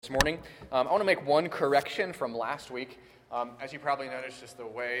This morning. I want to make one correction from last week. As you probably noticed, just the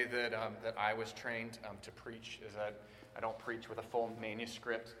way that I was trained to preach is that I don't preach with a full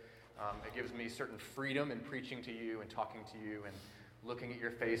manuscript. It gives me certain freedom in preaching to you and talking to you and looking at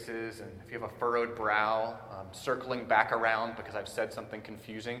your faces, and if you have a furrowed brow, circling back around because I've said something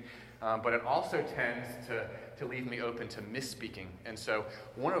confusing. But it also tends to leave me open to misspeaking. And so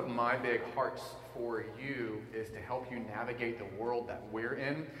one of my big hearts for you is to help you navigate the world that we're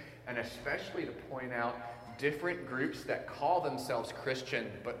in, and especially to point out different groups that call themselves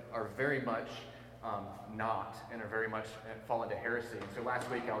Christian but are very much not, and are very much fall into heresy. And so last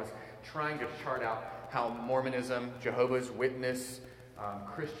week I was trying to chart out how Mormonism, Jehovah's Witness,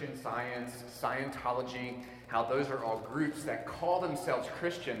 Christian Science, Scientology, how those are all groups that call themselves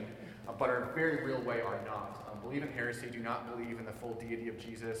Christian but in a very real way are not. Believe in heresy, do not believe in the full deity of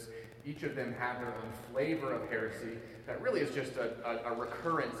Jesus. Each of them have their own flavor of heresy that really is just a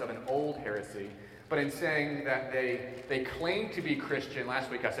recurrence of an old heresy. But in saying that they claim to be Christian,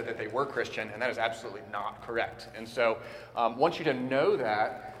 last week I said that they were Christian, and that is absolutely not correct. And so I want you to know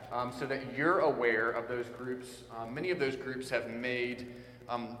that so that you're aware of those groups. Many of those groups have made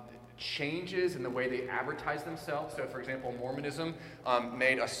changes in the way they advertise themselves. So, for example, Mormonism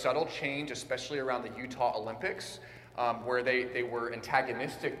made a subtle change, especially around the Utah Olympics, where they were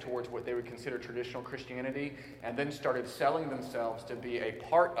antagonistic towards what they would consider traditional Christianity, and then started selling themselves to be a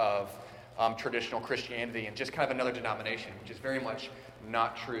part of traditional Christianity and just kind of another denomination, which is very much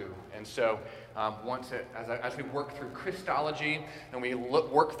not true. And so as we work through Christology and we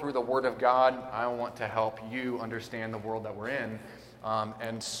work through the Word of God, I want to help you understand the world that we're in,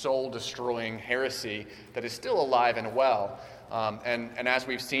 and soul-destroying heresy that is still alive and well. And as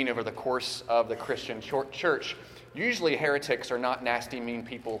we've seen over the course of the Christian church, usually heretics are not nasty, mean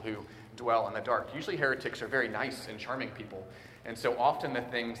people who dwell in the dark. Usually heretics are very nice and charming people. And so often the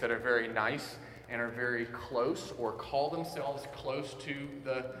things that are very nice and are very close or call themselves close to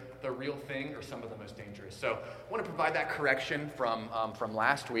the real thing are some of the most dangerous. So I want to provide that correction from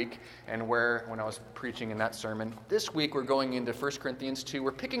last week and when I was preaching in that sermon. This week we're going into 1 Corinthians 2.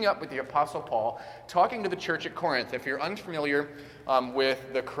 We're picking up with the Apostle Paul talking to the church at Corinth. If you're unfamiliar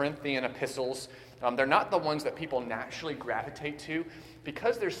with the Corinthian epistles, they're not the ones that people naturally gravitate to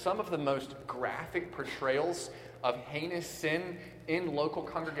because there's some of the most graphic portrayals of heinous sin in local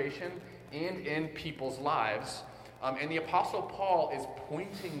congregation and in people's lives. And the Apostle Paul is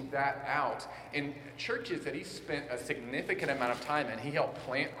pointing that out in churches that he spent a significant amount of time in. He helped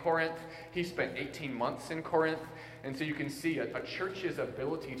plant Corinth. He spent 18 months in Corinth. And so you can see a church's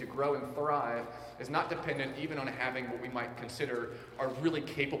ability to grow and thrive is not dependent even on having what we might consider a really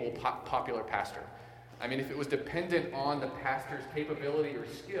capable, popular pastor. I mean, if it was dependent on the pastor's capability or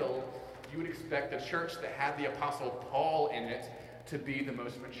skill, you would expect a church that had the Apostle Paul in it to be the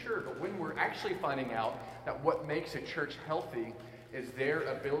most mature. But when we're actually finding out that what makes a church healthy is their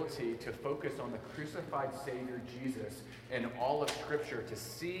ability to focus on the crucified Savior Jesus and all of Scripture, to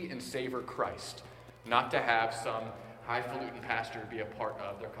see and savor Christ, not to have some highfalutin pastor be a part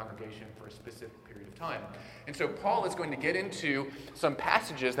of their congregation for a specific period of time. And so Paul is going to get into some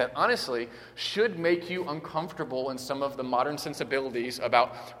passages that honestly should make you uncomfortable in some of the modern sensibilities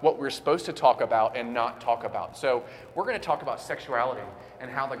about what we're supposed to talk about and not talk about. So we're going to talk about sexuality and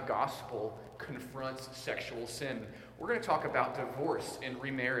how the gospel confronts sexual sin. We're going to talk about divorce and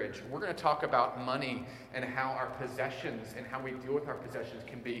remarriage. We're going to talk about money and how our possessions and how we deal with our possessions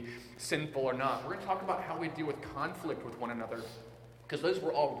can be sinful or not. We're going to talk about how we deal with conflict with one another, because those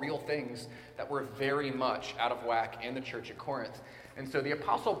were all real things that were very much out of whack in the church at Corinth. And so the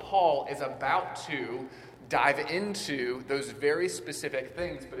Apostle Paul is about to dive into those very specific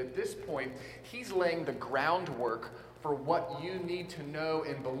things, but at this point, he's laying the groundwork for what you need to know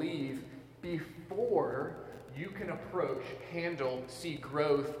and believe before you can approach, handle, see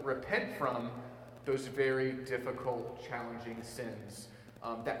growth, repent from those very difficult, challenging sins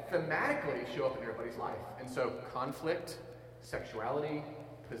that thematically show up in everybody's life. And so conflict, sexuality,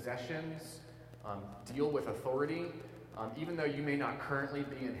 possessions, deal with authority, even though you may not currently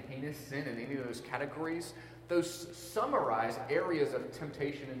be in heinous sin in any of those categories, those summarize areas of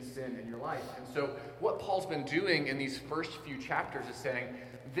temptation and sin in your life. And so what Paul's been doing in these first few chapters is saying,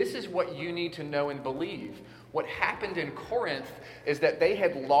 this is what you need to know and believe. What happened in Corinth is that they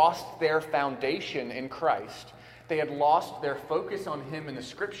had lost their foundation in Christ. They had lost their focus on Him in the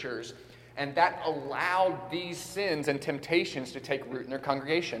Scriptures, And that allowed these sins and temptations to take root in their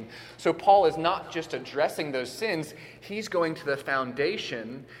congregation. So Paul is not just addressing those sins, he's going to the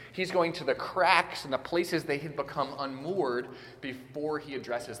foundation, he's going to the cracks and the places they had become unmoored before he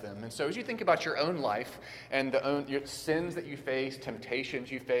addresses them. And so as you think about your own life and your sins that you face, temptations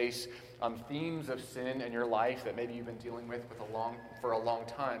you face, themes of sin in your life that maybe you've been dealing with for a long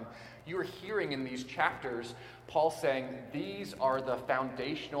time, you are hearing in these chapters Paul saying these are the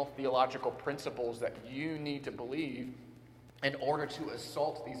foundational theological principles that you need to believe in order to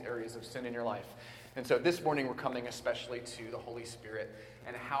assault these areas of sin in your life. And so this morning we're coming especially to the Holy Spirit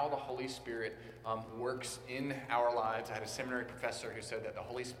and how the Holy Spirit works in our lives. I had a seminary professor who said that the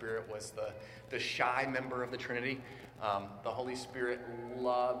Holy Spirit was the shy member of the Trinity. The Holy Spirit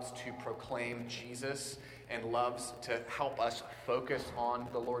loves to proclaim Jesus and loves to help us focus on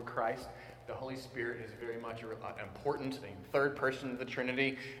the Lord Christ. The Holy Spirit is very much important, the third person of the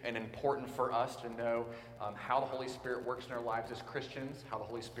Trinity, and important for us to know how the Holy Spirit works in our lives as Christians, how the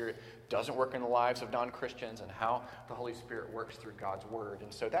Holy Spirit doesn't work in the lives of non-Christians, and how the Holy Spirit works through God's Word.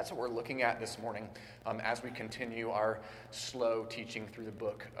 And so that's what we're looking at this morning as we continue our slow teaching through the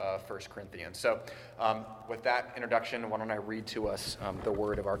book of 1 Corinthians. So with that introduction, why don't I read to us the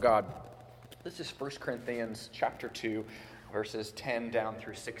Word of our God. This is 1 Corinthians chapter 2, verses 10 down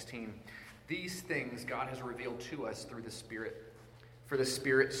through 16. These things God has revealed to us through the Spirit. For the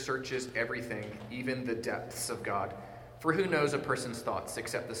Spirit searches everything, even the depths of God. For who knows a person's thoughts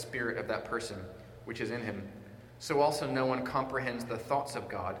except the spirit of that person, which is in him? So also no one comprehends the thoughts of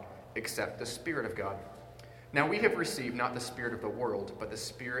God except the Spirit of God. Now we have received not the spirit of the world, but the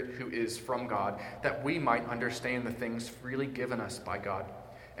Spirit who is from God, that we might understand the things freely given us by God.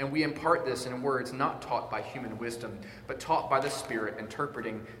 And we impart this in words not taught by human wisdom, but taught by the Spirit,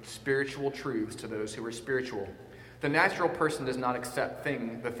 interpreting spiritual truths to those who are spiritual. The natural person does not accept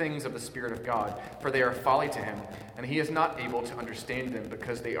the things of the Spirit of God, for they are folly to him, and he is not able to understand them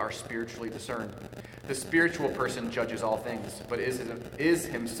because they are spiritually discerned. The spiritual person judges all things, but is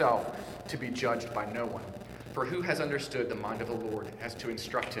himself to be judged by no one. For who has understood the mind of the Lord as to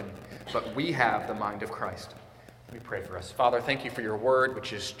instruct him? But we have the mind of Christ. Let me pray for us. Father, thank you for your word,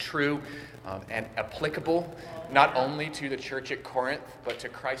 which is true and applicable, not only to the church at Corinth, but to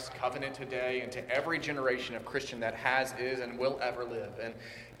Christ's covenant today and to every generation of Christian that has, is, and will ever live. And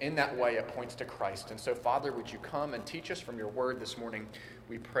in that way, it points to Christ. And so, Father, would you come and teach us from your word this morning?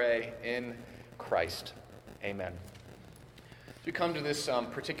 We pray in Christ. Amen. As we come to this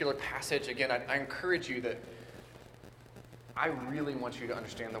particular passage, again, I encourage you that I really want you to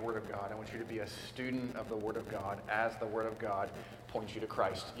understand the Word of God. I want you to be a student of the Word of God as the Word of God points you to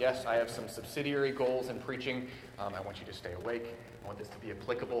Christ. Yes, I have some subsidiary goals in preaching. I want you to stay awake. I want this to be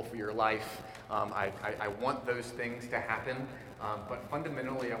applicable for your life. I want those things to happen. But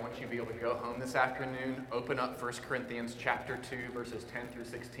fundamentally, I want you to be able to go home this afternoon, open up 1 Corinthians chapter 2, verses 10 through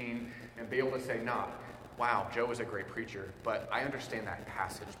 16, and be able to say, wow, Joe was a great preacher, but I understand that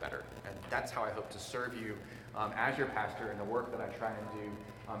passage better. And that's how I hope to serve you as your pastor in the work that I try and do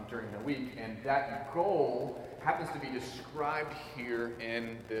during the week. And that goal happens to be described here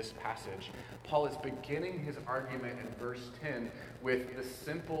in this passage. Paul is beginning his argument in verse 10 with the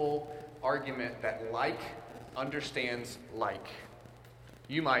simple argument that like understands like.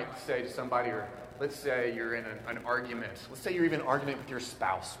 You might say to somebody, or let's say you're in an argument. Let's say you're even in an argument with your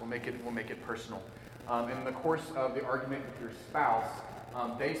spouse. We'll make it personal. In the course of the argument with your spouse,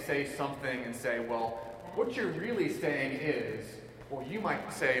 they say something and say, well, what you're really saying is, well, you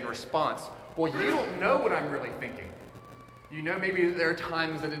might say in response, well, you don't know what I'm really thinking. You know, maybe there are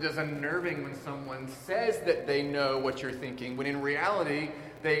times that it is unnerving when someone says that they know what you're thinking, when in reality,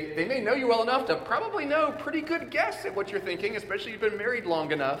 they may know you well enough to probably know a pretty good guess at what you're thinking, especially if you've been married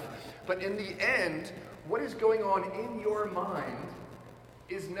long enough. But in the end, what is going on in your mind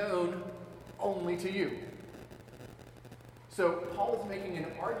is known only to you. So Paul is making an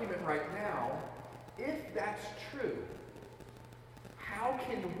argument right now. If that's true, how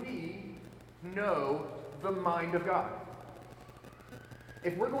can we know the mind of God?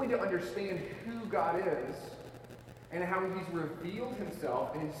 If we're going to understand who God is and how he's revealed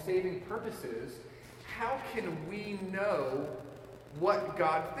himself in his saving purposes, how can we know what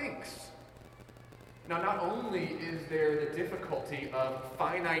God thinks? Now, not only is there the difficulty of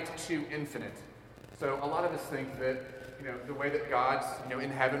finite to infinite. So a lot of us think that, the way that God's,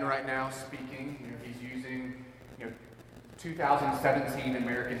 in heaven right now speaking, he's using, 2017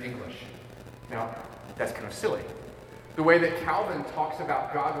 American English. Now, that's kind of silly. The way that Calvin talks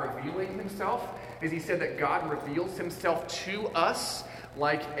about God revealing himself is he said that God reveals himself to us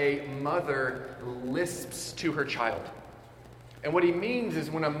like a mother lisps to her child. And what he means is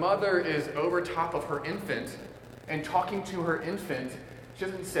when a mother is over top of her infant and talking to her infant, she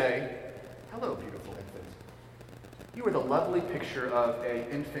doesn't say, "Hello, beautiful infant. You are the lovely picture of an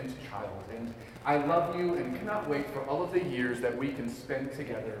infant child, and I love you and cannot wait for all of the years that we can spend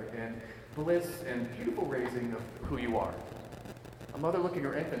together in bliss and beautiful raising of who you are." A mother looking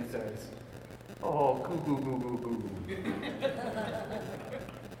at her infant says, "Oh, goo, goo, goo, goo, goo."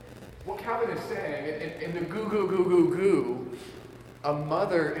 What Calvin is saying, in the goo, goo, goo, goo, goo, a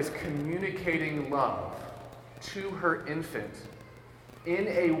mother is communicating love to her infant in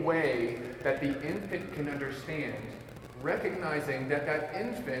a way that the infant can understand, recognizing that that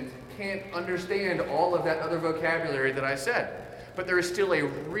infant can't understand all of that other vocabulary that I said. But there is still a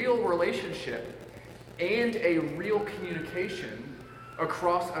real relationship and a real communication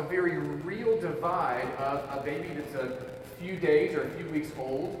across a very real divide of a baby that's a few days or a few weeks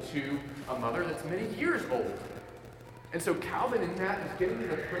old to a mother that's many years old. And so Calvin in that is getting to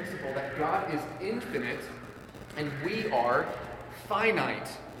the principle that God is infinite and we are finite.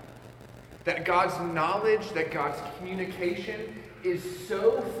 That God's knowledge, that God's communication is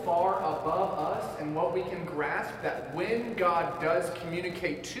so far above us and what we can grasp that when God does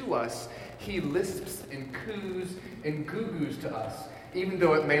communicate to us, he lisps and coos and goo-goos to us, even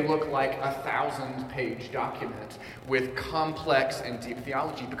though it may look like a 1,000-page document with complex and deep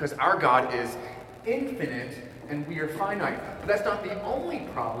theology, because our God is infinite and we are finite. But that's not the only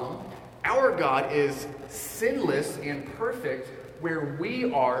problem. Our God is sinless and perfect, where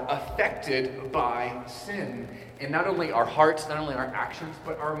we are affected by sin. And not only our hearts, not only our actions,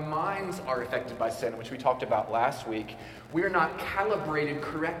 but our minds are affected by sin, which we talked about last week. We are not calibrated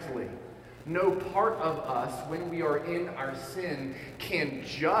correctly. No part of us, when we are in our sin, can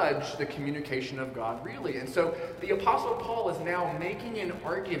judge the communication of God really. And so the Apostle Paul is now making an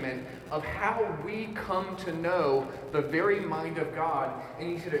argument of how we come to know the very mind of God.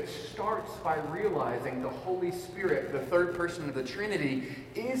 And he said it starts by realizing the Holy Spirit, the third person of the Trinity,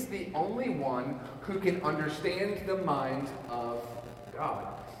 is the only one who can understand the mind of God.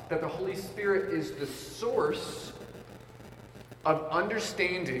 That the Holy Spirit is the source of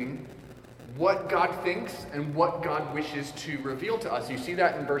understanding what God thinks and what God wishes to reveal to us. You see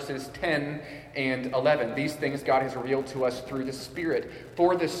that in verses 10 and 11. These things God has revealed to us through the Spirit.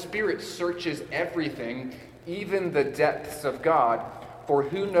 For the Spirit searches everything, even the depths of God. For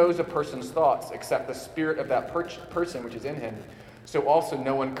who knows a person's thoughts except the spirit of that person which is in him? So also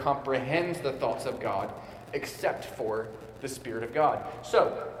no one comprehends the thoughts of God except for the Spirit of God.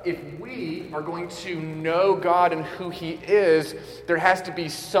 So, if we are going to know God and who he is, there has to be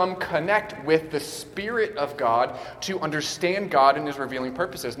some connect with the Spirit of God to understand God and his revealing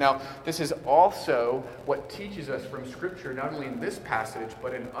purposes. Now, this is also what teaches us from Scripture, not only in this passage,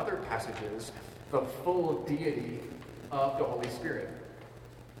 but in other passages, the full deity of the Holy Spirit.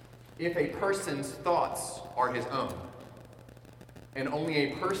 If a person's thoughts are his own, and only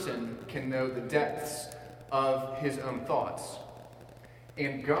a person can know the depths of his own thoughts,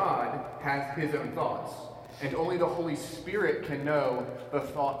 and God has his own thoughts, and only the Holy Spirit can know the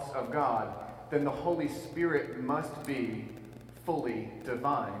thoughts of God, then the Holy Spirit must be fully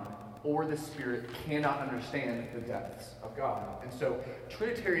divine, or the Spirit cannot understand the depths of God. And so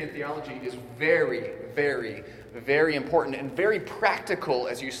Trinitarian theology is very, very, very important and very practical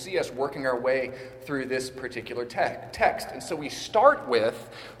as you see us working our way through this particular text. And so we start with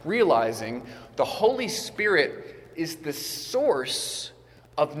realizing the Holy Spirit is the source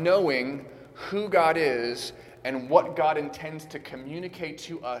of knowing who God is and what God intends to communicate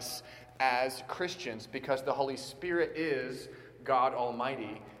to us as Christians, because the Holy Spirit is God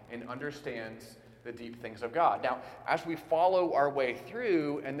Almighty and understands the deep things of God. Now, as we follow our way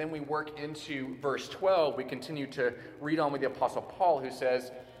through, and then we work into verse 12, we continue to read on with the Apostle Paul, who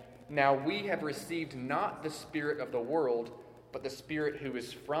says, "Now we have received not the spirit of the world, but the Spirit who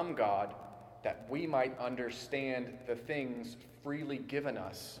is from God, that we might understand the things freely given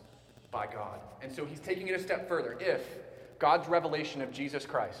us by God." And so he's taking it a step further. If God's revelation of Jesus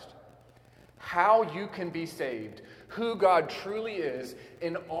Christ, how you can be saved, who God truly is,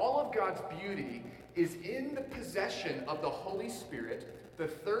 and all of God's beauty is in the possession of the Holy Spirit, the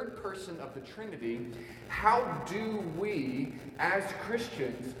third person of the Trinity, how do we, as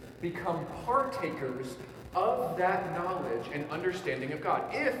Christians, become partakers of that knowledge and understanding of God?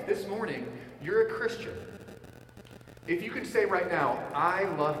 If this morning you're a Christian, if you can say right now, "I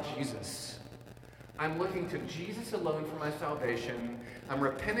love Jesus. I'm looking to Jesus alone for my salvation. I'm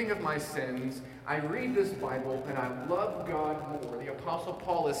repenting of my sins. I read this Bible and I love God more." The Apostle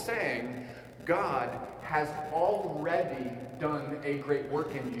Paul is saying, God has already done a great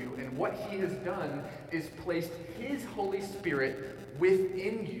work in you, and what he has done is placed his Holy Spirit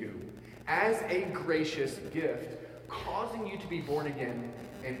within you as a gracious gift, causing you to be born again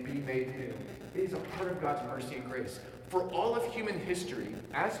and be made new. It is a part of God's mercy and grace. For all of human history,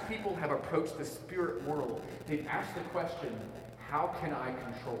 as people have approached the spirit world, they've asked the question, how can I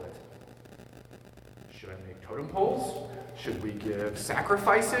control it? Should I make totem poles? Should we give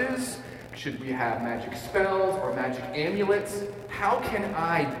sacrifices? Should we have magic spells or magic amulets? How can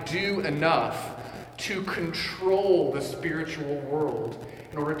I do enough to control the spiritual world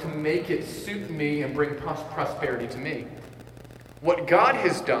in order to make it suit me and bring prosperity to me? What God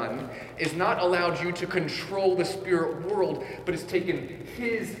has done is not allowed you to control the spirit world, but has taken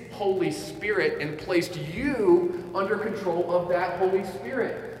his Holy Spirit and placed you under control of that Holy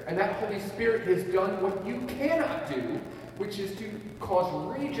Spirit. And that Holy Spirit has done what you cannot do, which is to cause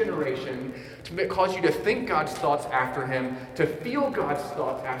regeneration, to cause you to think God's thoughts after him, to feel God's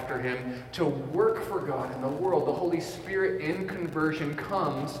thoughts after him, to work for God in the world. The Holy Spirit in conversion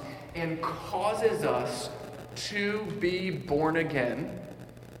comes and causes us to be born again.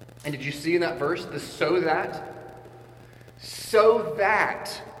 And did you see in that verse, the so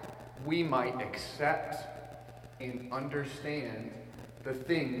that we might accept and understand the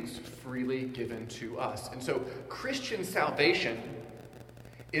things freely given to us. And so Christian salvation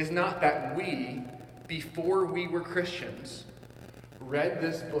is not that we, before we were Christians, read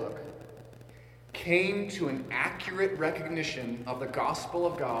this book, came to an accurate recognition of the gospel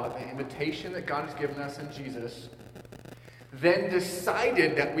of God, the invitation that God has given us in Jesus, then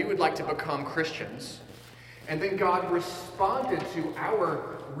decided that we would like to become Christians, and then God responded to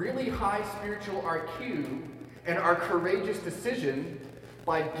our really high spiritual IQ and our courageous decision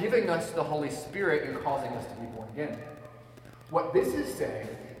by giving us the Holy Spirit and causing us to be born again. What this is saying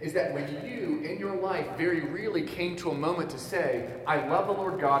is that when you, in your life, very really came to a moment to say, I love the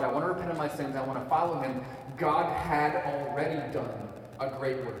Lord God, I want to repent of my sins, I want to follow him, God had already done a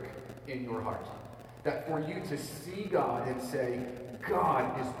great work in your heart. That for you to see God and say,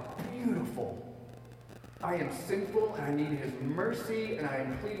 God is beautiful. I am sinful and I need his mercy, and I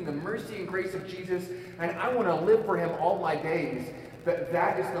am pleading the mercy and grace of Jesus, and I want to live for him all my days.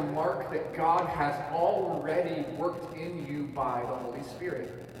 That is the mark that God has already worked in you by the Holy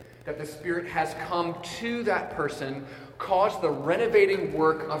Spirit. That the Spirit has come to that person, caused the renovating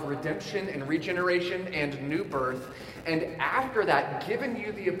work of redemption and regeneration and new birth, and after that, given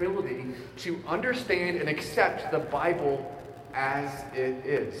you the ability to understand and accept the Bible as it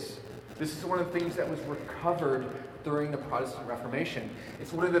is. This is one of the things that was recovered during the Protestant Reformation.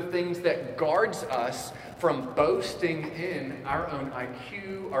 It's one of the things that guards us from boasting in our own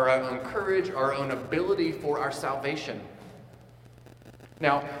IQ, our own courage, our own ability for our salvation.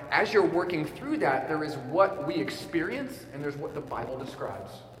 Now, as you're working through that, there is what we experience and there's what the Bible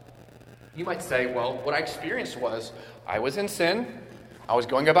describes. You might say, well, what I experienced was I was in sin, I was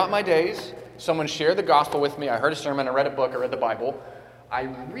going about my days, someone shared the gospel with me, I heard a sermon, I read a book, I read the Bible, I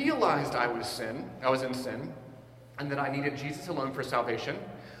realized I was in sin, and that I needed Jesus alone for salvation.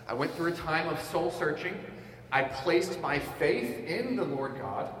 I went through a time of soul searching. I placed my faith in the Lord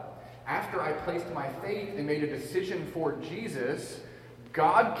God. After I placed my faith and made a decision for Jesus,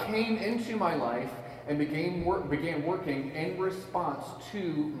 God came into my life and began working in response to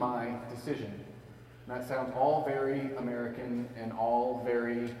my decision. And that sounds all very American and all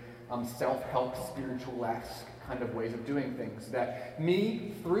very self-help, spiritual-esque kind of ways of doing things. That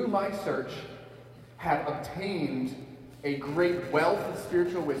me, through my search, have obtained a great wealth of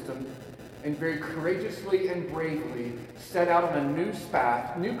spiritual wisdom and very courageously and bravely set out on a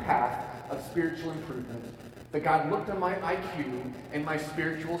new path of spiritual improvement. That God looked at my IQ and my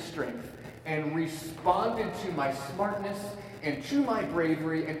spiritual strength and responded to my smartness and to my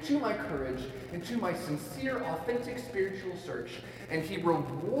bravery and to my courage and to my sincere, authentic spiritual search. And he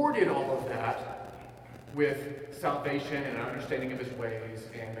rewarded all of that with salvation and an understanding of his ways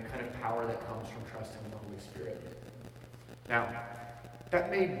and the kind of power that comes from trusting in the Holy Spirit. Now, that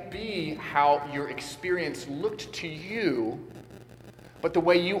may be how your experience looked to you, but the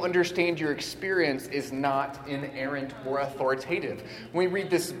way you understand your experience is not inerrant or authoritative. When we read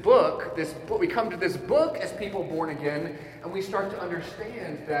this book, we come to this book as people born again, and we start to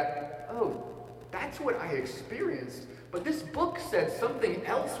understand that, oh, that's what I experienced. But this book said something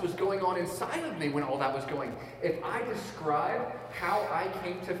else was going on inside of me when all that was going. If I describe how I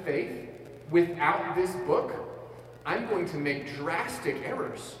came to faith without this book, I'm going to make drastic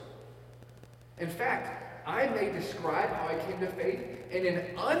errors. In fact, I may describe how I came to faith in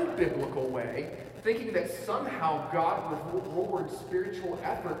an unbiblical way thinking that somehow God would reward spiritual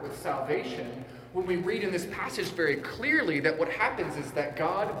effort with salvation, when we read in this passage very clearly that what happens is that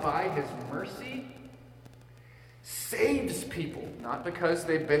God, by his mercy, saves people, not because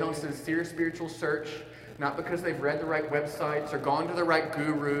they've been on sincere spiritual search, not because they've read the right websites or gone to the right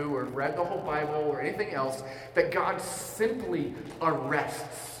guru or read the whole Bible or anything else, that God simply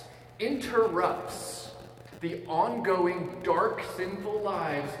arrests, interrupts the ongoing dark, sinful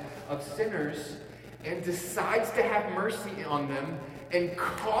lives of sinners and decides to have mercy on them and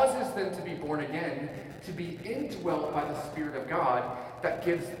causes them to be born again, to be indwelt by the Spirit of God, that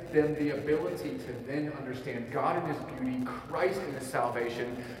gives them the ability to then understand God in his beauty, Christ in his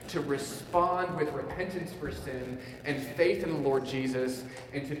salvation, to respond with repentance for sin and faith in the Lord Jesus,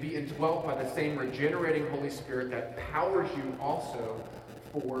 and to be indwelt by the same regenerating Holy Spirit that powers you also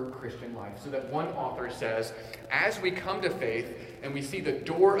for Christian life. So that one author says, as we come to faith and we see the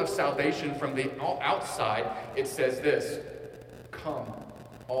door of salvation from the outside, it says this: come,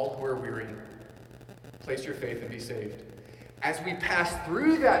 all who are weary, place your faith and be saved. As we pass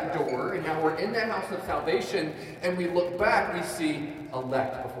through that door, and now we're in the house of salvation, and we look back, we see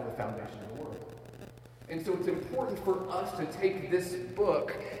elect before the foundation of the world. And so it's important for us to take this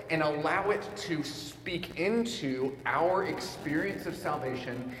book and allow it to speak into our experience of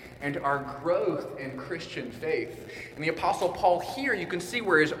salvation and our growth in Christian faith. And the Apostle Paul here, you can see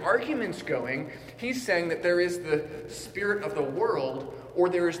where his argument's going. He's saying that there is the spirit of the world, or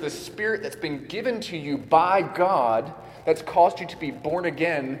there is the spirit that's been given to you by God that's caused you to be born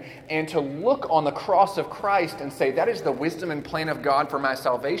again and to look on the cross of Christ and say, that is the wisdom and plan of God for my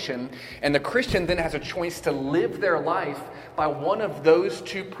salvation. And the Christian then has a choice to live their life by one of those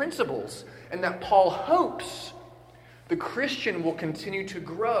two principles. And that Paul hopes the Christian will continue to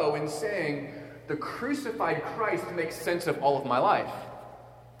grow in saying, the crucified Christ makes sense of all of my life.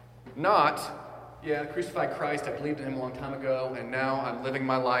 Not, yeah, the crucified Christ, I believed in him a long time ago, and now I'm living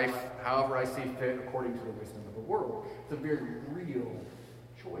my life however I see fit according to the wisdom of the world. It's a very real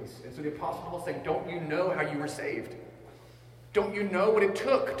choice. And so the Apostle Paul is saying, don't you know how you were saved? Don't you know what it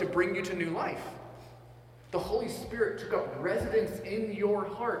took to bring you to new life? The Holy Spirit took up residence in your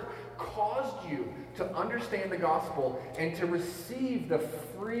heart, caused you to understand the gospel and to receive the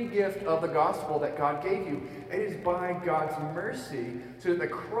free gift of the gospel that God gave you. It is by God's mercy, so that the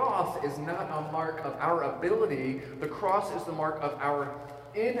cross is not a mark of our ability. The cross is the mark of our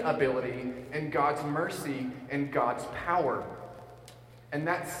inability and God's mercy and God's power. And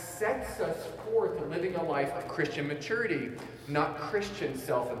that sets us forth living a life of Christian maturity, not Christian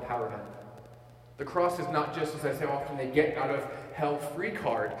self-empowerment. The cross is not just, as I say often, a get out of hell free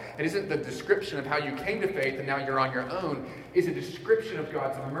card. It isn't the description of how you came to faith and now you're on your own. It's a description of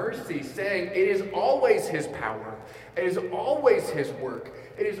God's mercy, saying it is always his power. It is always his work.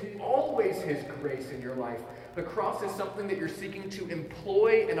 It is always his grace in your life. The cross is something that you're seeking to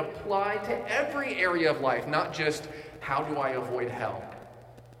employ and apply to every area of life, not just how do I avoid hell.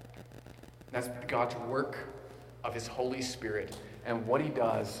 That's God's work of his Holy Spirit and what he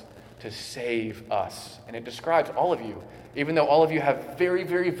does to save us. And it describes all of you, even though all of you have very,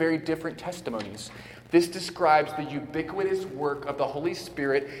 very, very different testimonies. This describes the ubiquitous work of the Holy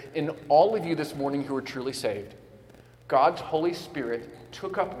Spirit in all of you this morning who are truly saved. God's Holy Spirit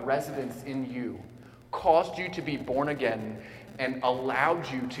took up residence in you, caused you to be born again, and allowed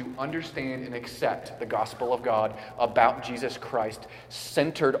you to understand and accept the gospel of God about Jesus Christ,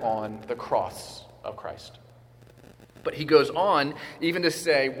 centered on the cross of Christ. But he goes on even to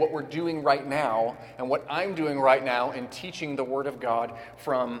say what we're doing right now and what I'm doing right now in teaching the Word of God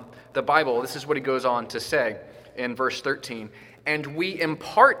from the Bible. This is what he goes on to say in verse 13. And we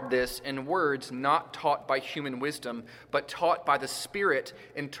impart this in words not taught by human wisdom, but taught by the Spirit,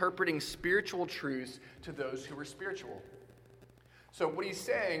 interpreting spiritual truths to those who are spiritual. So what he's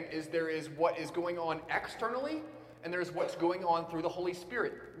saying is there is what is going on externally, and there's what's going on through the Holy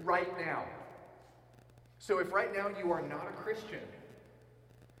Spirit right now. So if right now you are not a Christian,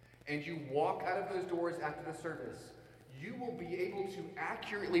 and you walk out of those doors after the service, you will be able to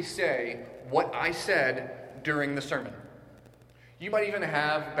accurately say what I said during the sermon. You might even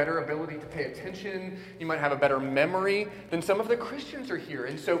have better ability to pay attention. You might have a better memory than some of the Christians are here.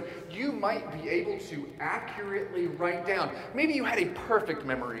 And so you might be able to accurately write down. Maybe you had a perfect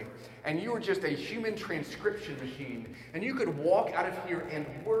memory and you were just a human transcription machine. And you could walk out of here and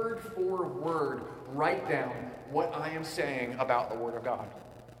word for word write down what I am saying about the Word of God.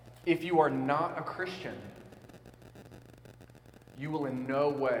 If you are not a Christian, you will in no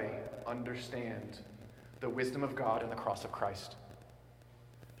way understand the wisdom of God and the cross of Christ.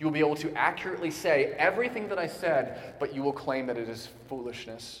 You will be able to accurately say everything that I said, but you will claim that it is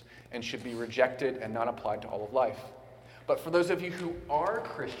foolishness and should be rejected and not applied to all of life. But for those of you who are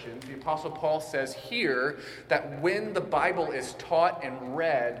Christians, the Apostle Paul says here that when the Bible is taught and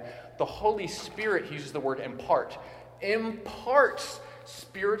read, the Holy Spirit, he uses the word impart, imparts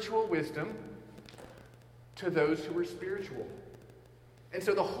spiritual wisdom to those who are spiritual. And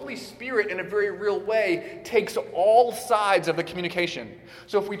so the Holy Spirit, in a very real way, takes all sides of the communication.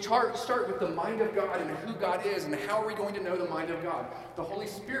 So if we start with the mind of God and who God is and how are we going to know the mind of God, the Holy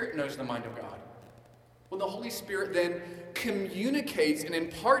Spirit knows the mind of God. Well, the Holy Spirit then communicates and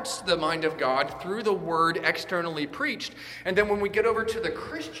imparts the mind of God through the word externally preached. And then when we get over to the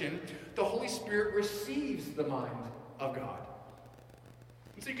Christian, the Holy Spirit receives the mind of God.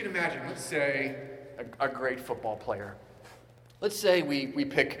 So you can imagine, let's say, a great football player. Let's say we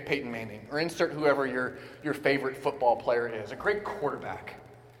pick Peyton Manning, or insert whoever your favorite football player is, a great quarterback.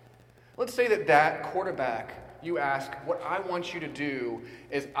 Let's say that quarterback, you ask, what I want you to do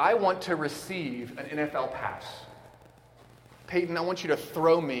is I want to receive an NFL pass. Peyton, I want you to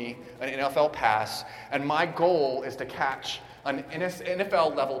throw me an NFL pass, and my goal is to catch an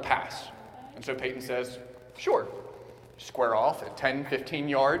NFL level pass. And so Peyton says, sure. Square off at 10, 15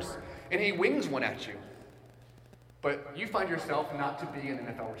 yards, and he wings one at you. But you find yourself not to be an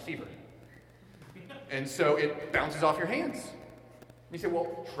NFL receiver. And so it bounces off your hands. You say,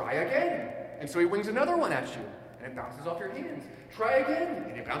 well, try again. And so he wings another one at you, and it bounces off your hands. Try again,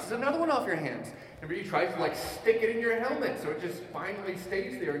 and it bounces another one off your hands. And you try to stick it in your helmet, so it just finally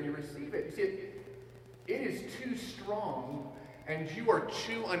stays there and you receive it. You see, it is too strong, and you are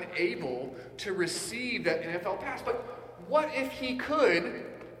too unable to receive that NFL pass. But what if he could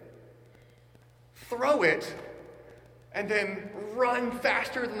throw it and then run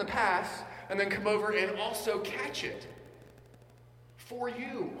faster than the pass, and then come over and also catch it for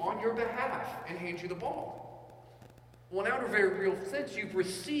you, on your behalf, and hand you the ball? Well, now in a very real sense, you've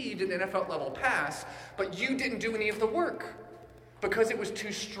received an NFL level pass, but you didn't do any of the work because it was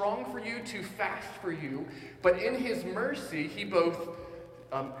too strong for you, too fast for you. But in his mercy, he both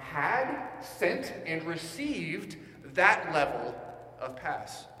had, sent, and received that level of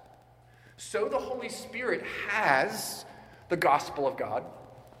pass. So the Holy Spirit has the gospel of God,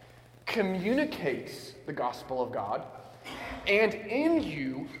 communicates the gospel of God, and in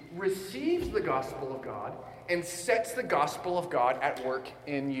you receives the gospel of God and sets the gospel of God at work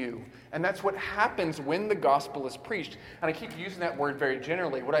in you. And that's what happens when the gospel is preached. And I keep using that word very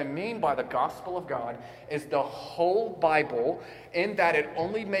generally. What I mean by the gospel of God is the whole Bible, in that it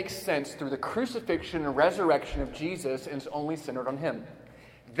only makes sense through the crucifixion and resurrection of Jesus and is only centered on him.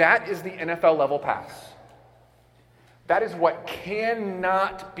 That is the NFL level pass. That is what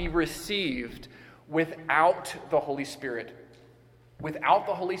cannot be received without the Holy Spirit. Without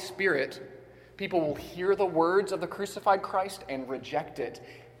the Holy Spirit, people will hear the words of the crucified Christ and reject it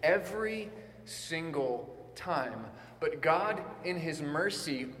every single time. But God, in his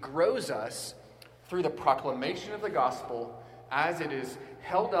mercy, grows us through the proclamation of the gospel as it is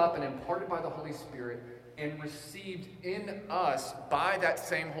held up and imparted by the Holy Spirit and received in us by that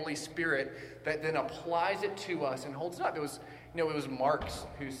same Holy Spirit that then applies it to us and holds it up. It was Marx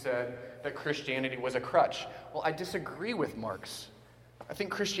who said that Christianity was a crutch. Well, I disagree with Marx. I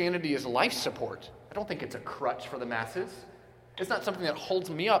think Christianity is life support. I don't think it's a crutch for the masses. It's not something that holds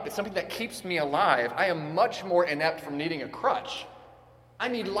me up. It's something that keeps me alive. I am much more inept from needing a crutch. I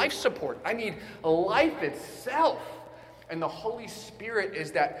need life support. I need life itself. And the Holy Spirit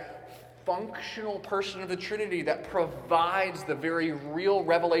is that functional person of the Trinity that provides the very real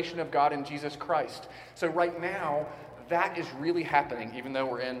revelation of God in Jesus Christ. So right now, that is really happening, even though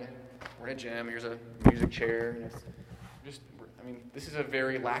we're in a gym. Here's a music chair. This is a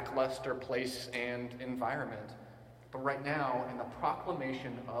very lackluster place and environment. But right now, in the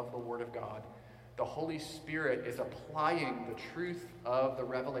proclamation of the Word of God, the Holy Spirit is applying the truth of the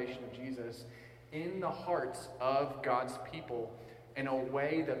revelation of Jesus in the hearts of God's people in a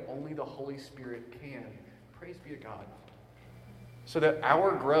way that only the Holy Spirit can. Praise be to God. So that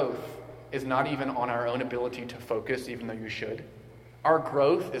our growth is not even on our own ability to focus, even though you should. Our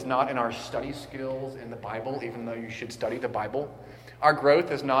growth is not in our study skills in the Bible, even though you should study the Bible. Our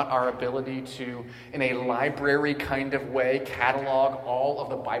growth is not our ability to, in a library kind of way, catalog all of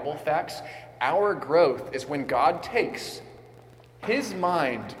the Bible facts. Our growth is when God takes his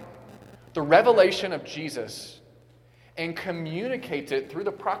mind, the revelation of Jesus, and communicates it through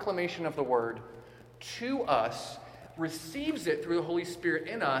the proclamation of the Word to us, receives it through the Holy Spirit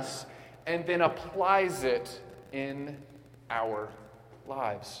in us, and then applies it in our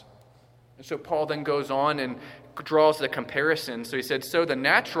lives. And so Paul then goes on and draws the comparison. So he said, so the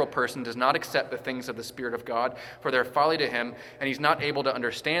natural person does not accept the things of the Spirit of God, for they are folly to him, and he's not able to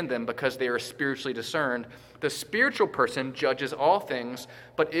understand them because they are spiritually discerned. The spiritual person judges all things,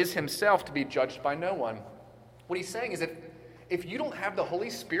 but is himself to be judged by no one. What he's saying is if you don't have the Holy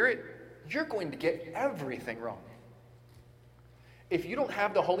Spirit, you're going to get everything wrong. If you don't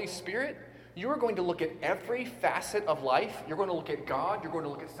have the Holy Spirit, you're going to look at every facet of life. You're going to look at God. You're going to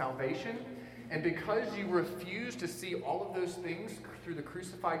look at salvation. And because you refuse to see all of those things through the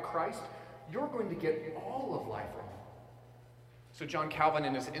crucified Christ, you're going to get all of life wrong. So John Calvin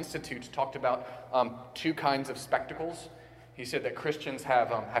in his Institutes talked about two kinds of spectacles. He said that Christians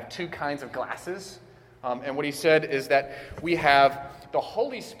have two kinds of glasses. And what he said is that we have the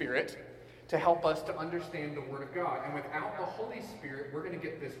Holy Spirit to help us to understand the Word of God. And without the Holy Spirit, we're going to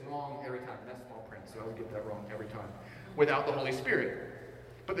get this wrong every time. That's small print, so I would get that wrong every time. Without the Holy Spirit.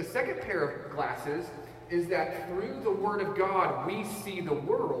 But the second pair of glasses is that through the Word of God, we see the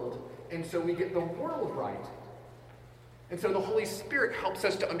world, and so we get the world right. And so the Holy Spirit helps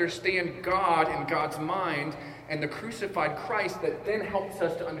us to understand God and God's mind and the crucified Christ that then helps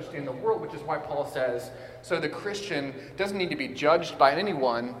us to understand the world, which is why Paul says, so the Christian doesn't need to be judged by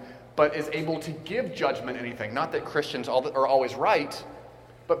anyone, but is able to give judgment anything. Not that Christians are always right,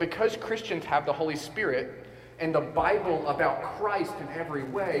 but because Christians have the Holy Spirit and the Bible about Christ in every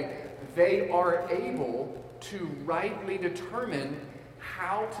way, they are able to rightly determine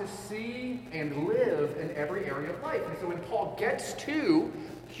how to see and live in every area of life. And so when Paul gets to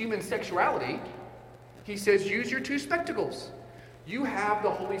human sexuality, he says, use your two spectacles. You have the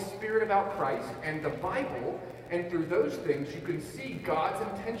Holy Spirit about Christ and the Bible, and through those things you can see God's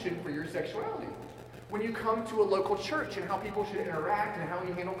intention for your sexuality. When you come to a local church and how people should interact and how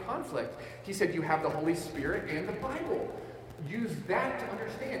you handle conflict, he said you have the Holy Spirit and the Bible. Use that to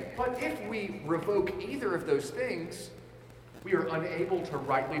understand. But if we revoke either of those things, we are unable to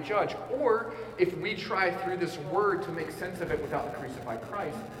rightly judge. Or if we try through this word to make sense of it without the crucified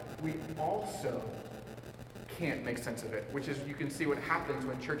Christ, we also can't make sense of it, which is, you can see what happens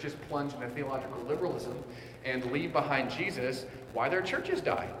when churches plunge into theological liberalism and leave behind Jesus, why their churches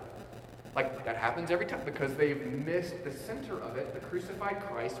die. Like, that happens every time because they've missed the center of it, the crucified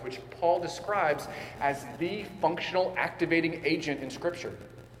Christ, which Paul describes as the functional activating agent in Scripture.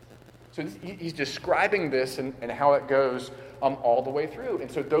 So he's describing this and how it goes all the way through.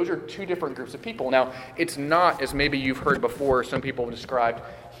 And so those are two different groups of people. Now, it's not, as maybe you've heard before, some people have described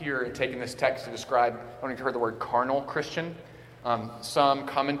here and taken this text to describe, I don't know if you've heard the word carnal Christian. Some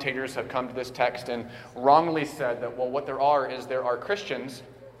commentators have come to this text and wrongly said that, well, what there are Christians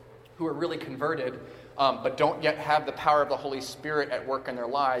who are really converted, but don't yet have the power of the Holy Spirit at work in their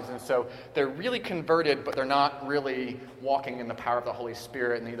lives. And so they're really converted, but they're not really walking in the power of the Holy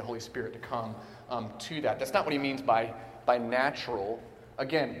Spirit, and they need the Holy Spirit to come to that. That's not what he means by natural.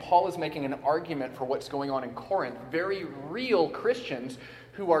 Again, Paul is making an argument for what's going on in Corinth. Very real Christians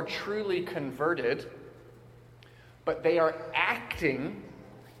who are truly converted, but they are acting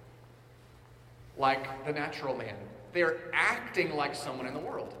like the natural man. They are acting like someone in the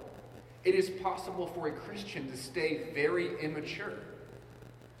world. It is possible for a Christian to stay very immature,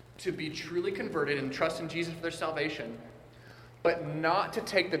 to be truly converted and trust in Jesus for their salvation, but not to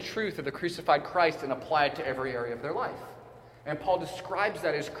take the truth of the crucified Christ and apply it to every area of their life. And Paul describes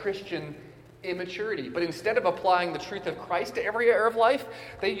that as Christian immaturity. But instead of applying the truth of Christ to every area of life,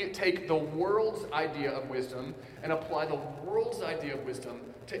 they take the world's idea of wisdom and apply the world's idea of wisdom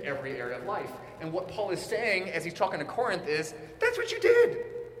to every area of life. And what Paul is saying as he's talking to Corinth is, that's what you did.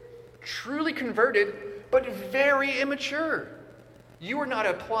 Truly converted, but very immature. You are not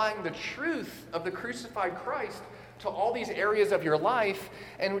applying the truth of the crucified Christ to all these areas of your life,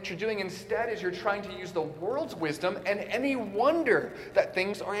 and what you're doing instead is you're trying to use the world's wisdom, and any wonder that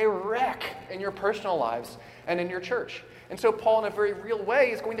things are a wreck in your personal lives and in your church. And so Paul, in a very real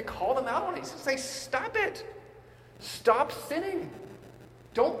way, is going to call them out on it. He's going to say, stop it. Stop sinning.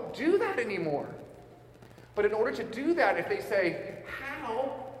 Don't do that anymore. But in order to do that, if they say,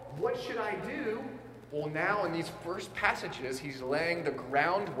 how? What should I do? Well, now in these first passages, he's laying the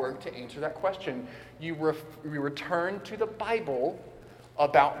groundwork to answer that question. You return to the Bible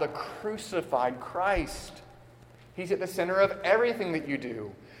about the crucified Christ. He's at the center of everything that you do.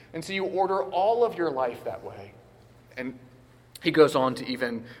 And so you order all of your life that way. And he goes on to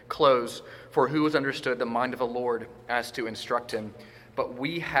even close, for who has understood the mind of the Lord as to instruct him? But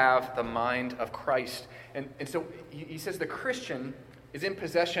we have the mind of Christ. And so he says the Christian is in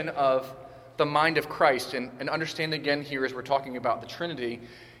possession of the mind of Christ. And understand again here as we're talking about the Trinity,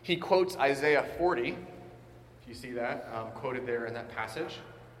 he quotes Isaiah 40. Do you see that quoted there in that passage?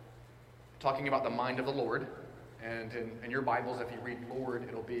 talking about the mind of the Lord. And in your Bibles, if you read Lord,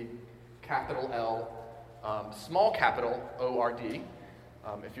 it'll be capital L, small capital O-R-D.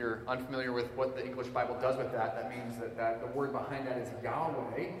 If you're unfamiliar with what the English Bible does with that, that means that the word behind that is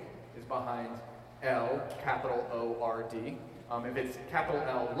Yahweh, is behind L, capital O-R-D. If it's capital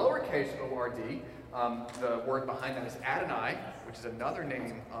L, lowercase o-r-d, the word behind that is Adonai, which is another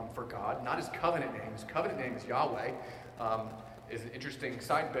name for God, not his covenant name. His covenant name is Yahweh. Is an interesting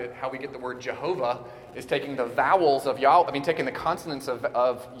side bit. How we get the word Jehovah is taking the vowels of taking the consonants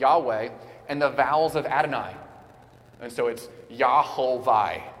of Yahweh and the vowels of Adonai. And so it's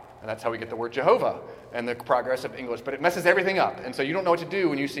Yahovah. And that's how we get the word Jehovah and the progress of English. But it messes everything up. And so you don't know what to do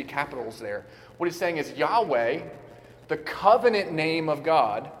when you see capitals there. What he's saying is Yahweh, the covenant name of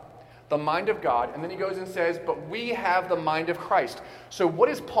God, the mind of God. And then he goes and says, but we have the mind of Christ. So what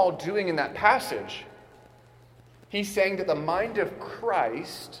is Paul doing in that passage? He's saying that the mind of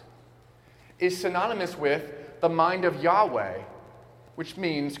Christ is synonymous with the mind of Yahweh, which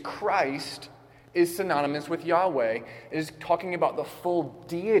means Christ is synonymous with Yahweh. It is talking about the full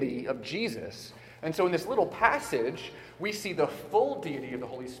deity of Jesus. And so in this little passage, we see the full deity of the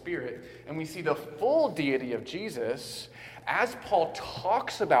Holy Spirit, and we see the full deity of Jesus as Paul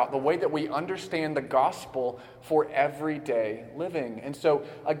talks about the way that we understand the gospel for everyday living. And so,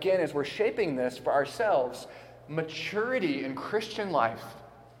 again, as we're shaping this for ourselves, maturity in Christian life,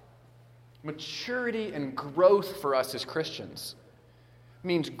 maturity and growth for us as Christians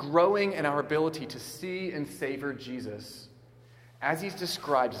means growing in our ability to see and savor Jesus as he's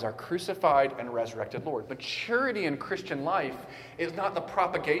described as our crucified and resurrected Lord. Maturity in Christian life is not the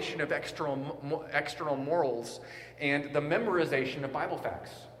propagation of external morals and the memorization of Bible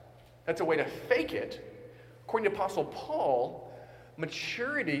facts. That's a way to fake it. According to Apostle Paul,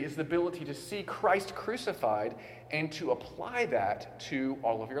 maturity is the ability to see Christ crucified and to apply that to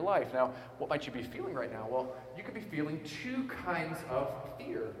all of your life. Now, what might you be feeling right now? Well, you could be feeling two kinds of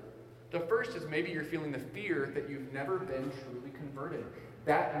fear. The first is maybe you're feeling the fear that you've never been truly converted.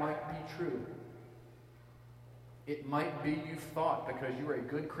 That might be true. It might be you thought because you were a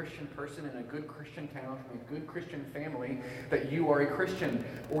good Christian person in a good Christian town from a good Christian family that you are a Christian.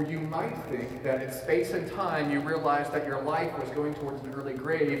 Or you might think that in space and time you realized that your life was going towards an early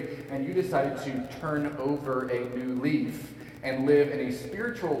grave and you decided to turn over a new leaf and live in a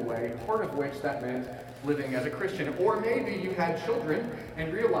spiritual way, part of which that meant living as a Christian. Or maybe you had children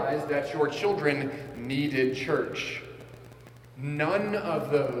and realized that your children needed church. None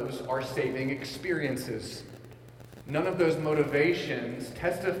of those are saving experiences. None of those motivations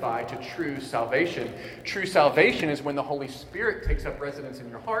testify to true salvation. True salvation is when the Holy Spirit takes up residence in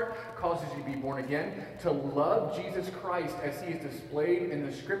your heart, causes you to be born again, to love Jesus Christ as he is displayed in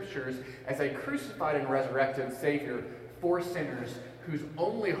the Scriptures as a crucified and resurrected Savior for sinners whose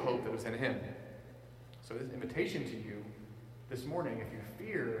only hope was in him. So this invitation to you this morning, if you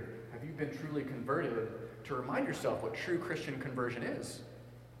fear, have you been truly converted, to remind yourself what true Christian conversion is.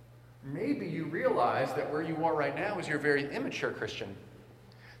 Maybe you realize that where you are right now is you're a very immature Christian,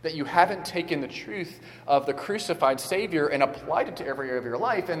 that you haven't taken the truth of the crucified Savior and applied it to every area of your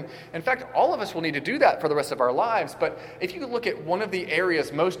life. And in fact, all of us will need to do that for the rest of our lives. But if you look at one of the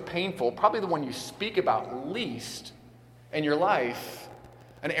areas most painful, probably the one you speak about least in your life,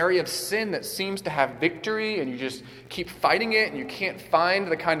 an area of sin that seems to have victory and you just keep fighting it and you can't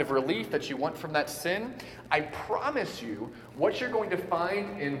find the kind of relief that you want from that sin, I promise you what you're going to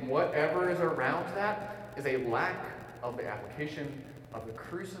find in whatever is around that is a lack of the application of the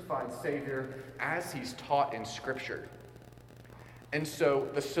crucified Savior as he's taught in Scripture. And so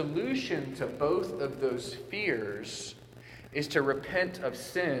the solution to both of those fears is to repent of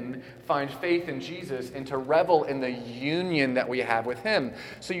sin, find faith in Jesus, and to revel in the union that we have with him.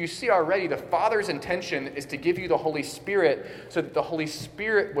 So you see already the Father's intention is to give you the Holy Spirit so that the Holy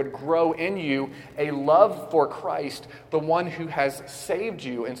Spirit would grow in you a love for Christ, the one who has saved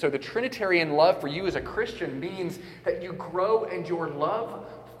you. And so the Trinitarian love for you as a Christian means that you grow in your love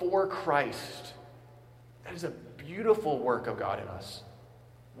for Christ. That is a beautiful work of God in us.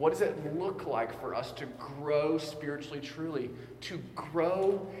 What does it look like for us to grow spiritually truly? To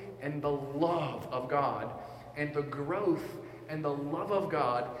grow in the love of God. And the growth and the love of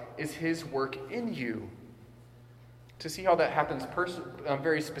God is his work in you. To see how that happens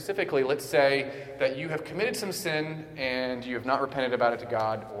very specifically, let's say that you have committed some sin and you have not repented about it to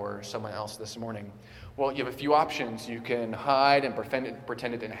God or someone else this morning. Well, you have a few options. You can hide and pretend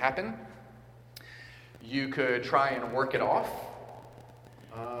it didn't happen. You could try and work it off.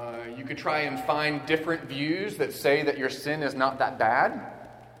 You could try and find different views that say that your sin is not that bad.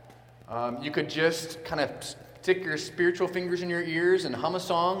 You could just kind of stick your spiritual fingers in your ears and hum a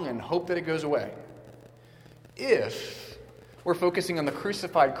song and hope that it goes away. If we're focusing on the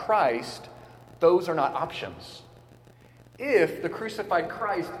crucified Christ, those are not options. If the crucified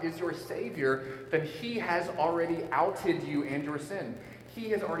Christ is your Savior, then he has already outed you and your sin. He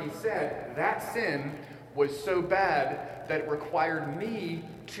has already said that sin was so bad that it required me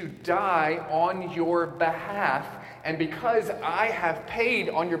to die on your behalf. And because I have paid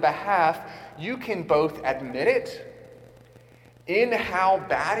on your behalf, you can both admit it in how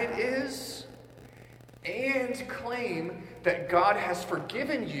bad it is and claim that God has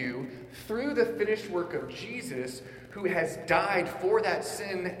forgiven you through the finished work of Jesus, who has died for that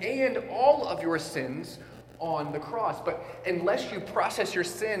sin and all of your sins on the cross. But unless you process your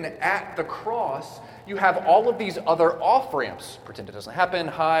sin at the cross, you have all of these other off-ramps. Pretend it doesn't happen,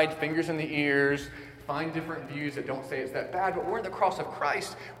 hide, fingers in the ears, find different views that don't say it's that bad. But we're at the cross of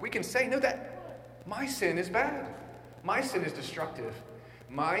Christ. We can say, no, that my sin is bad. My sin is destructive.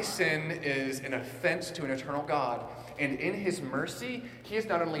 My sin is an offense to an eternal God. And in his mercy, he has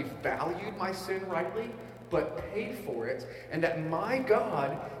not only valued my sin rightly, but paid for it. And that my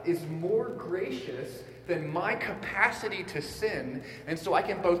God is more gracious than my capacity to sin. And so I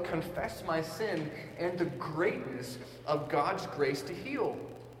can both confess my sin and the greatness of God's grace to heal.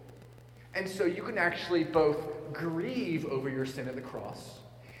 And so you can actually both grieve over your sin at the cross,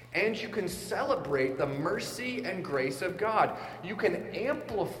 and you can celebrate the mercy and grace of God. You can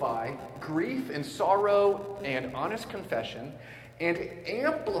amplify grief and sorrow and honest confession, and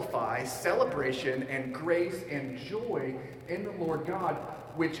amplify celebration and grace and joy in the Lord God,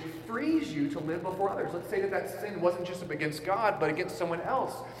 which frees you to live before others. Let's say that sin wasn't just against God, but against someone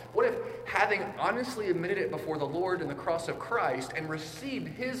else. What if, having honestly admitted it before the Lord in the cross of Christ and received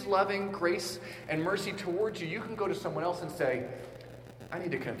his loving grace and mercy towards you, you can go to someone else and say, I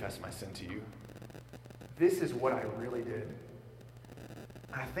need to confess my sin to you. This is what I really did.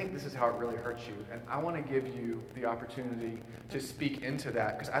 I think this is how it really hurts you. And I want to give you the opportunity to speak into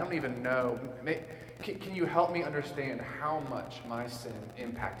that, because I don't even know. Can you help me understand how much my sin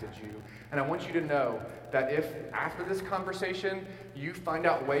impacted you? And I want you to know that if after this conversation you find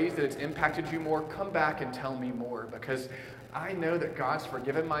out ways that it's impacted you more, come back and tell me more, because I know that God's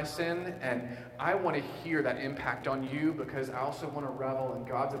forgiven my sin, and I want to hear that impact on you, because I also want to revel in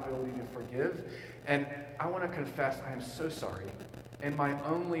God's ability to forgive. And I want to confess I am so sorry. And my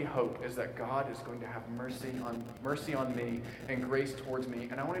only hope is that God is going to have mercy on me and grace towards me.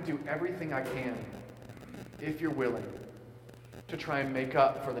 And I want to do everything I can, if you're willing, to try and make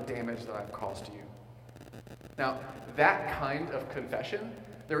up for the damage that I've caused you. Now, that kind of confession,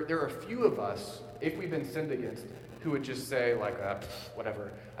 there are a few of us, if we've been sinned against, who would just say, like,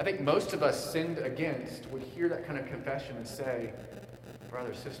 whatever. I think most of us sinned against would hear that kind of confession and say,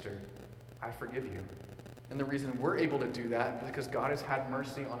 brother, sister, I forgive you. And the reason we're able to do that is because God has had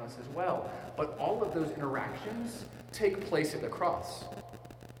mercy on us as well. But all of those interactions take place at the cross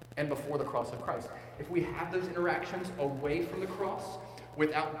and before the cross of Christ. If we have those interactions away from the cross,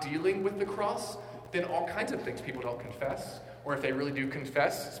 without dealing with the cross, then all kinds of things people don't confess. Or if they really do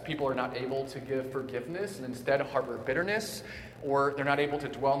confess, people are not able to give forgiveness and instead harbor bitterness, or they're not able to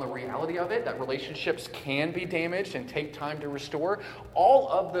dwell on the reality of it, that relationships can be damaged and take time to restore. All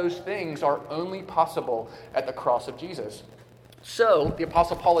of those things are only possible at the cross of Jesus. So, the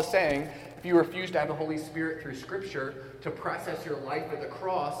Apostle Paul is saying, if you refuse to have the Holy Spirit through Scripture to process your life at the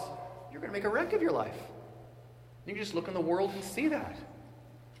cross, you're going to make a wreck of your life. You can just look in the world and see that.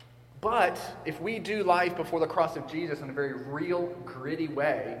 But if we do life before the cross of Jesus in a very real, gritty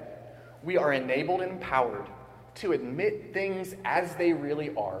way, we are enabled and empowered to admit things as they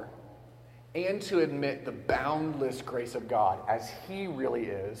really are, and to admit the boundless grace of God as he really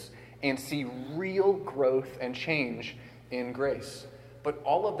is, and see real growth and change in grace. But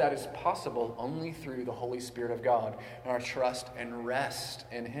all of that is possible only through the Holy Spirit of God and our trust and rest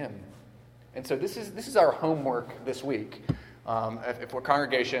in him. And so this is our homework this week. If we're a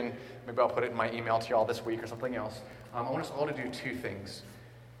congregation, maybe I'll put it in my email to y'all this week or something else. I want us all to do two things.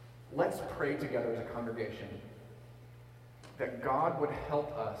 Let's pray together as a congregation that God would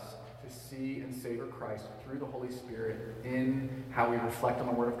help us to see and savor Christ through the Holy Spirit in how we reflect on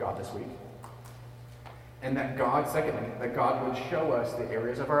the Word of God this week. And that God, secondly, that God would show us the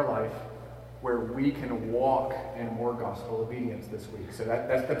areas of our life where we can walk in more gospel obedience this week. So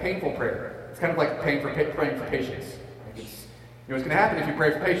that's the painful prayer. It's kind of like praying for patience. You know what's going to happen if you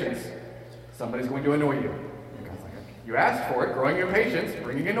pray for patience? Somebody's going to annoy you. You asked for it, growing your patience,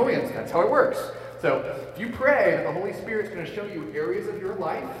 bringing annoyance. That's how it works. So if you pray that the Holy Spirit's going to show you areas of your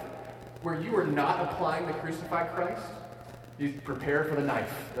life where you are not applying the crucified Christ, you prepare for the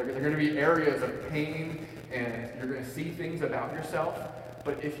knife. They're going to be areas of pain and you're going to see things about yourself.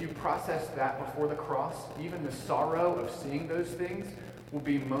 But if you process that before the cross, even the sorrow of seeing those things will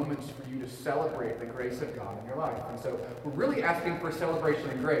be moments for you to celebrate the grace of God in your life. And so we're really asking for celebration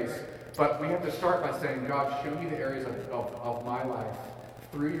and grace, but we have to start by saying, God, show me the areas of my life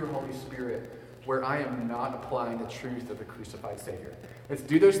through your Holy Spirit where I am not applying the truth of the crucified Savior. Let's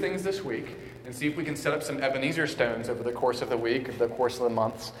do those things this week and see if we can set up some Ebenezer stones over the course of the week, over the course of the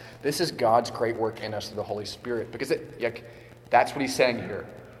months. This is God's great work in us through the Holy Spirit, because that's what he's saying here.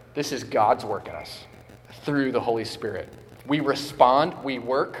 This is God's work in us through the Holy Spirit. We respond, we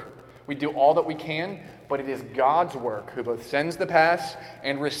work, we do all that we can, but it is God's work who both sends the pass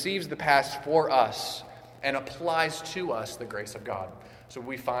and receives the pass for us and applies to us the grace of God. So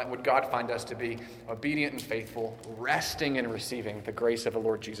would God find us to be obedient and faithful, resting and receiving the grace of the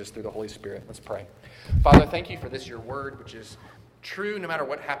Lord Jesus through the Holy Spirit. Let's pray. Father, thank you for this, your word, which is true no matter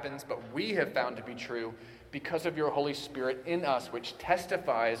what happens, but we have found to be true because of your Holy Spirit in us, which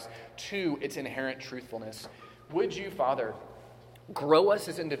testifies to its inherent truthfulness. Would you, Father, grow us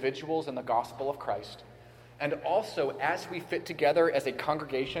as individuals in the gospel of Christ, and also as we fit together as a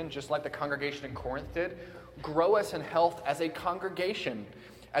congregation, just like the congregation in Corinth did, grow us in health as a congregation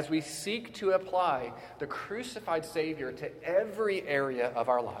as we seek to apply the crucified Savior to every area of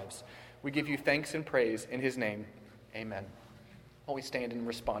our lives. We give you thanks and praise in his name. Amen. While we stand and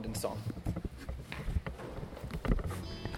respond in song.